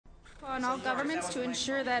On all governments to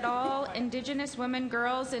ensure that all Indigenous women,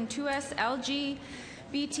 girls, and 2S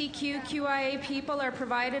LGBTQIA people are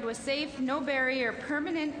provided with safe, no barrier,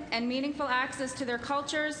 permanent, and meaningful access to their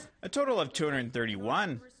cultures. A total of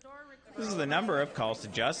 231. This is the number of calls to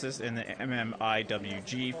justice in the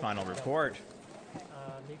MMIWG final report.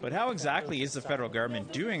 But how exactly is the federal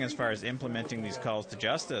government doing as far as implementing these calls to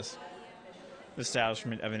justice? The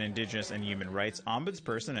establishment of an Indigenous and human rights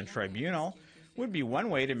ombudsperson and tribunal would be one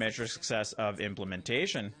way to measure success of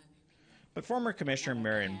implementation. But former Commissioner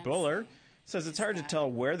Marion Buller says it's hard to tell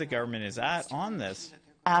where the government is at on this.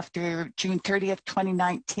 After June 30th,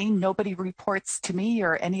 2019, nobody reports to me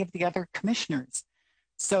or any of the other commissioners.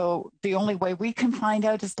 So the only way we can find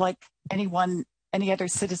out is like any other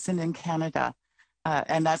citizen in Canada,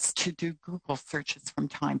 and that's to do Google searches from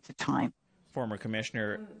time to time. Former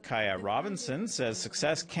Commissioner Kaya Robinson says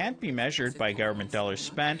success can't be measured by government dollars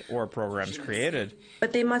spent or programs created.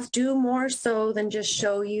 But they must do more so than just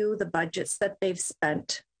show you the budgets that they've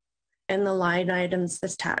spent and the line items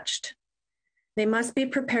attached. They must be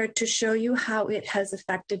prepared to show you how it has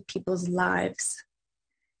affected people's lives.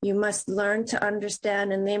 You must learn to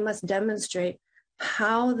understand, and they must demonstrate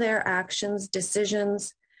how their actions,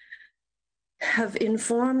 decisions have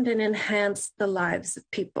informed and enhanced the lives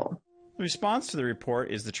of people. The response to the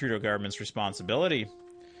report is the Trudeau government's responsibility.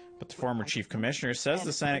 But the former chief commissioner says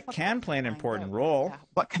the Senate can play an important role.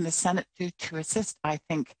 What can the Senate do to assist? I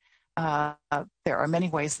think there are many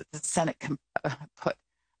ways that the Senate can put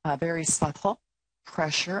very subtle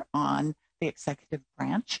pressure on the executive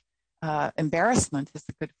branch. Embarrassment is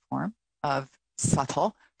a good form of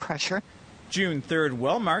subtle pressure. June 3rd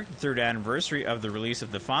will mark the third anniversary of the release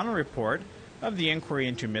of the final report of the inquiry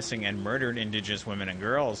into missing and murdered Indigenous women and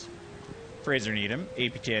girls. Fraser Needham,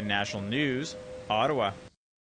 APTN National News, Ottawa.